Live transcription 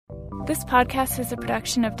This podcast is a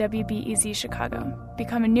production of WBEZ Chicago.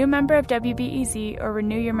 Become a new member of WBEZ or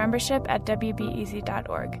renew your membership at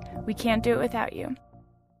WBEZ.org. We can't do it without you.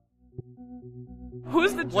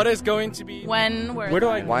 What is going to be? When? Where do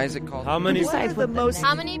I? Why is it called? How many?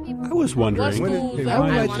 How many people? I was wondering. When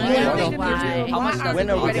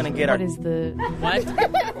are we going to get our... What is the... What?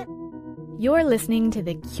 You're listening to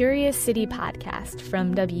the Curious City podcast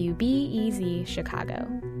from WBEZ Chicago.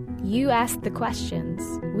 You ask the questions,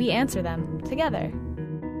 we answer them together.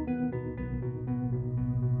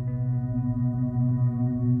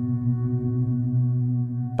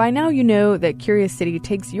 By now you know that Curious City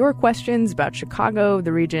takes your questions about Chicago,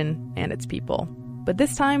 the region, and its people. But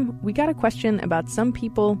this time, we got a question about some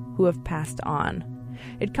people who have passed on.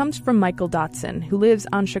 It comes from Michael Dotson, who lives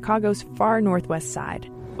on Chicago's far northwest side.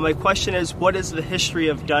 My question is, what is the history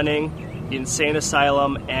of Dunning, the insane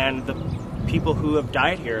asylum, and the people who have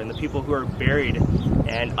died here and the people who are buried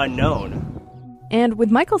and unknown? And with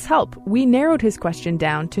Michael's help, we narrowed his question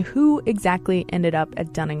down to who exactly ended up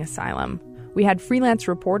at Dunning Asylum. We had freelance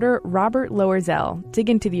reporter Robert Loerzell dig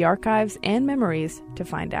into the archives and memories to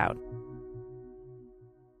find out.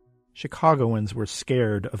 Chicagoans were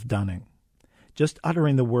scared of Dunning. Just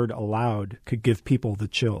uttering the word aloud could give people the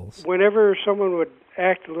chills. Whenever someone would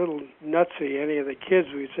act a little nutsy, any of the kids,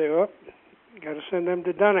 we'd say, oh, got to send them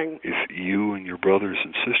to Dunning. If you and your brothers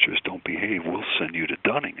and sisters don't behave, we'll send you to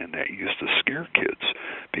Dunning. And that used to scare kids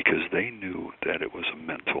because they knew that it was a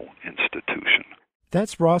mental institution.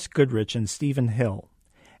 That's Ross Goodrich and Stephen Hill.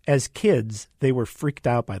 As kids, they were freaked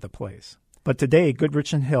out by the place. But today,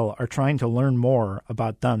 Goodrich and Hill are trying to learn more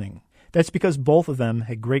about Dunning. That's because both of them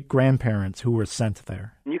had great-grandparents who were sent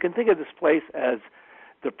there. You can think of this place as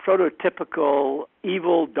the prototypical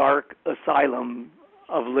evil, dark asylum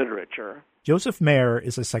of literature. Joseph Mayer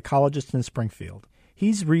is a psychologist in Springfield.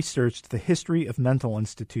 He's researched the history of mental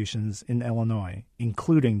institutions in Illinois,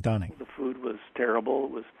 including Dunning. The food was terrible.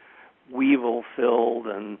 It was weevil-filled,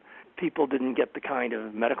 and people didn't get the kind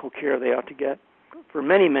of medical care they ought to get. For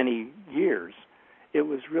many, many years, it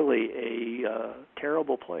was really a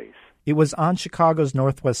terrible place. It was on Chicago's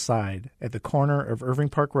northwest side, at the corner of Irving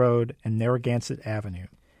Park Road and Narragansett Avenue.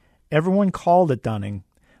 Everyone called it Dunning,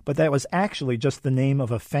 but that was actually just the name of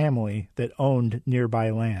a family that owned nearby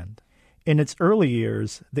land. In its early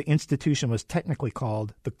years, the institution was technically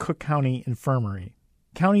called the Cook County Infirmary.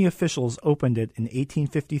 County officials opened it in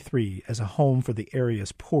 1853 as a home for the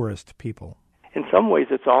area's poorest people. In some ways,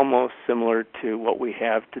 it's almost similar to what we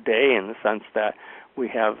have today in the sense that we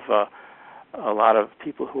have a lot of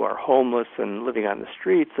people who are homeless and living on the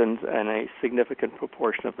streets, and a significant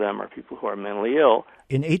proportion of them are people who are mentally ill.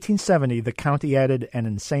 In 1870, the county added an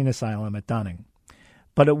insane asylum at Dunning.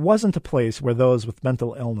 But it wasn't a place where those with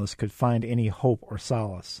mental illness could find any hope or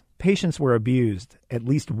solace. Patients were abused. At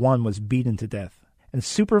least one was beaten to death. And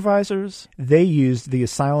supervisors, they used the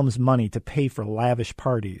asylum's money to pay for lavish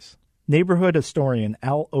parties. Neighborhood historian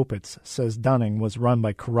Al Opitz says Dunning was run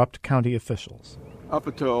by corrupt county officials. Up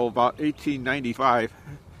until about 1895,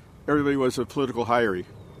 everybody was a political hiree.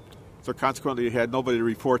 So consequently, you had nobody to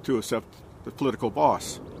report to except the political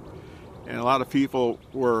boss. And a lot of people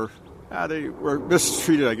were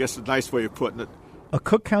mistreated, I guess is a nice way of putting it. A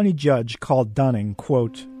Cook County judge called Dunning,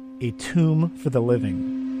 quote, a tomb for the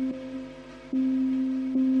living.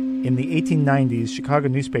 In the 1890s, Chicago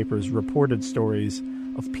newspapers reported stories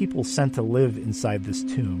of people sent to live inside this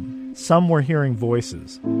tomb. Some were hearing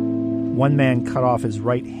voices. One man cut off his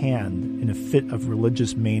right hand in a fit of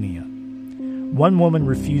religious mania. One woman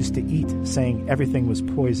refused to eat, saying everything was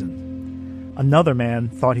poisoned. Another man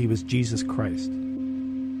thought he was Jesus Christ.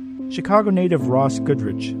 Chicago native Ross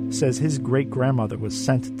Goodrich says his great-grandmother was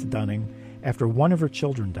sent to Dunning after one of her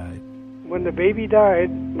children died. When the baby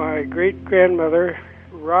died, my great-grandmother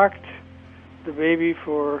rocked the baby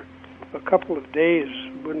for a couple of days,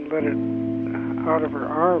 wouldn't let it out of her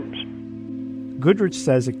arms. Goodrich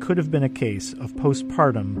says it could have been a case of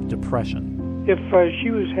postpartum depression. If she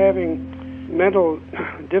was having mental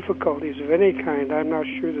difficulties of any kind, I'm not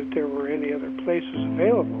sure that there were any other places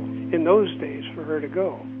available in those days for her to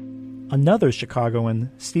go. Another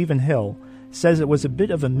Chicagoan, Stephen Hill, says it was a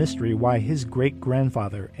bit of a mystery why his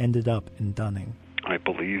great-grandfather ended up in Dunning. I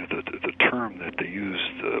believe that the term that they used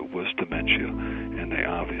was dementia, and they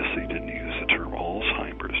obviously didn't use the term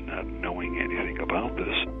Alzheimer's, not knowing anything about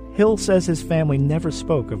this. Hill says his family never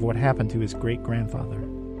spoke of what happened to his great-grandfather.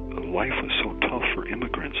 Life was so tough for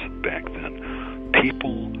immigrants back then.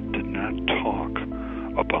 People did not talk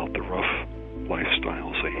about the rough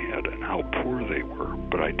lifestyles they had and how poor they were,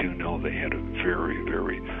 but I do know they had a very,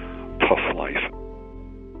 very tough life.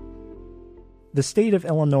 The state of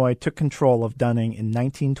Illinois took control of Dunning in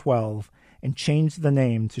 1912 and changed the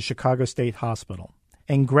name to Chicago State Hospital,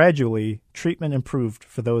 and gradually treatment improved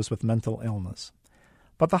for those with mental illness.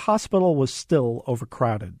 But the hospital was still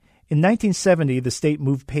overcrowded. In 1970, the state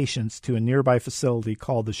moved patients to a nearby facility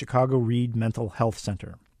called the Chicago Read Mental Health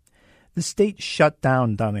Center. The state shut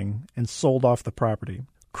down Dunning and sold off the property.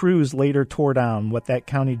 Crews later tore down what that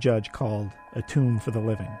county judge called a tomb for the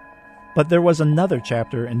living. But there was another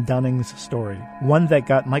chapter in Dunning's story, one that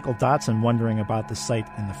got Michael Dotson wondering about the site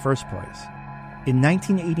in the first place. In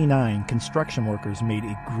 1989, construction workers made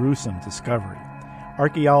a gruesome discovery.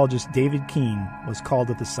 Archaeologist David Keene was called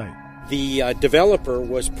to the site. The developer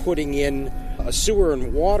was putting in a sewer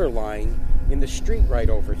and water line in the street right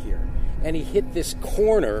over here. And he hit this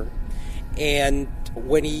corner, and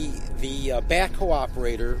when the backhoe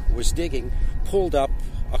operator was digging, pulled up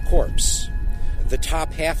a corpse. The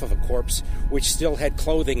top half of a corpse, which still had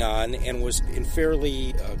clothing on and was in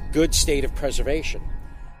fairly good state of preservation.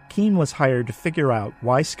 Keene was hired to figure out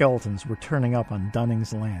why skeletons were turning up on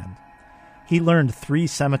Dunning's land. He learned 3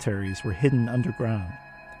 cemeteries were hidden underground.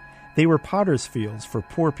 They were potter's fields for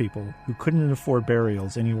poor people who couldn't afford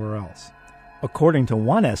burials anywhere else. According to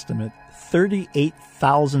one estimate,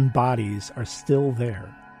 38,000 bodies are still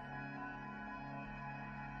there.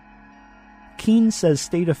 Keene says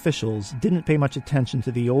state officials didn't pay much attention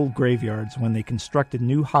to the old graveyards when they constructed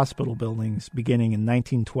new hospital buildings beginning in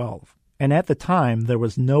 1912. And at the time, there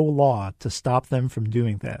was no law to stop them from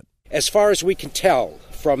doing that. As far as we can tell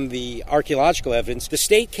from the archaeological evidence, the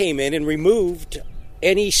state came in and removed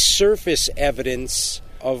any surface evidence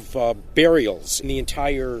of burials in the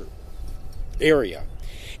entire area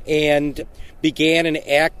and began an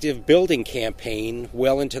active building campaign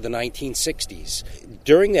well into the 1960s.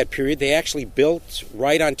 During that period, they actually built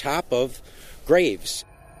right on top of graves.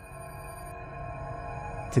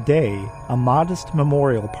 Today, a modest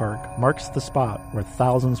memorial park marks the spot where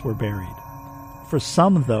thousands were buried. For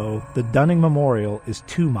some, though, the Dunning Memorial is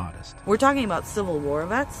too modest. We're talking about Civil War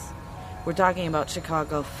vets. We're talking about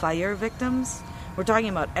Chicago fire victims. We're talking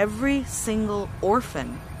about every single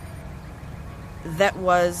orphan that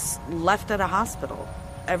was left at a hospital.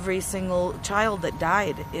 Every single child that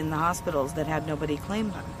died in the hospitals that had nobody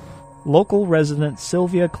claim them. Local resident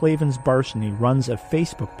Sylvia Clavens-Barshney runs a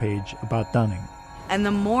Facebook page about Dunning. And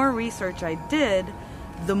the more research I did,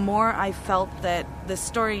 the more I felt that the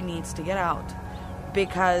story needs to get out.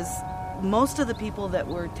 Because most of the people that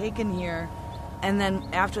were taken here, and then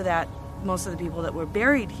after that, most of the people that were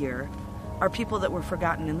buried here, are people that were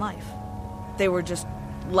forgotten in life. They were just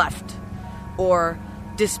left, or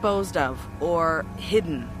disposed of, or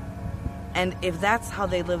hidden. And if that's how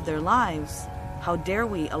they live their lives, how dare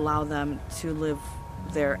we allow them to live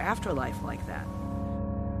their afterlife like that?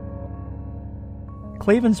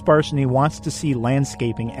 Clavens-Barshney wants to see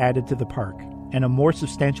landscaping added to the park and a more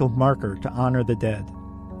substantial marker to honor the dead.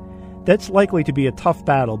 That's likely to be a tough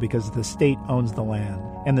battle because the state owns the land,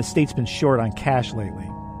 and the state's been short on cash lately.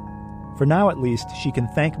 For now, at least, she can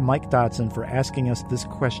thank Mike Dotson for asking us this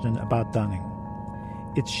question about Dunning.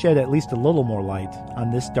 It's shed at least a little more light on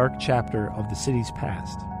this dark chapter of the city's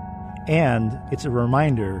past. And it's a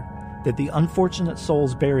reminder that the unfortunate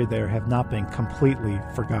souls buried there have not been completely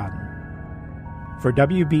forgotten. For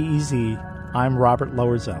WBEZ, I'm Robert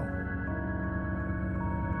Lowerzel.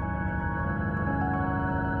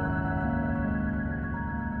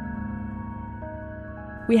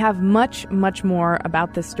 We have much, much more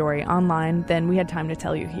about this story online than we had time to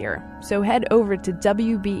tell you here. So head over to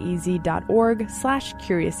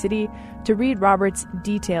wbez.org/CuriousCity to read Robert's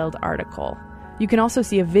detailed article. You can also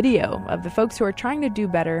see a video of the folks who are trying to do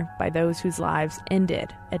better by those whose lives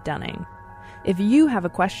ended at Dunning. If you have a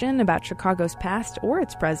question about Chicago's past or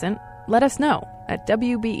its present, let us know at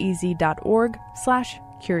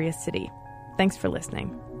wbez.org/CuriousCity. Thanks for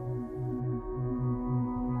listening.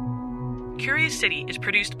 Curious City is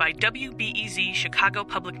produced by WBEZ Chicago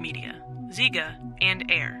Public Media, Ziga, and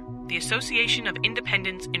AIR, the Association of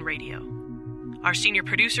Independents in Radio. Our senior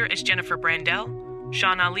producer is Jennifer Brandel,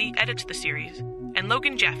 Sean Ali edits the series, and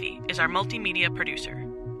Logan Jaffe is our multimedia producer.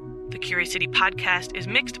 The Curious City podcast is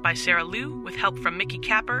mixed by Sarah Liu with help from Mickey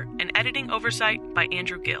Capper and editing oversight by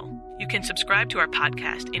Andrew Gill. You can subscribe to our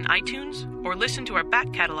podcast in iTunes or listen to our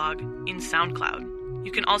back catalog in SoundCloud.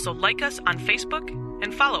 You can also like us on Facebook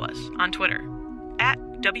and follow us on Twitter at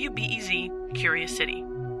WBEZ Curious City.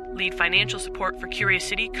 Lead financial support for Curious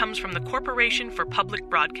City comes from the Corporation for Public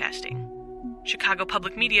Broadcasting. Chicago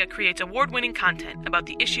Public Media creates award-winning content about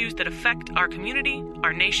the issues that affect our community,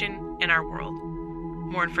 our nation, and our world.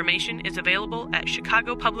 More information is available at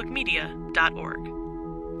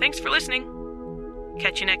chicagopublicmedia.org. Thanks for listening.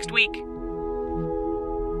 Catch you next week.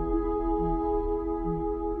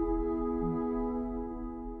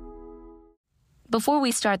 Before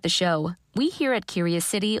we start the show, we here at Curious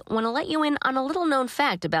City want to let you in on a little-known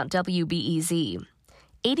fact about WBEZ.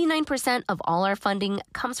 89% of all our funding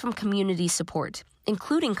comes from community support,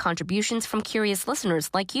 including contributions from curious listeners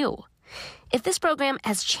like you. If this program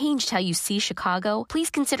has changed how you see Chicago, please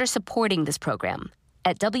consider supporting this program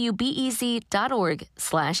at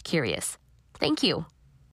wbez.org/curious. Thank you.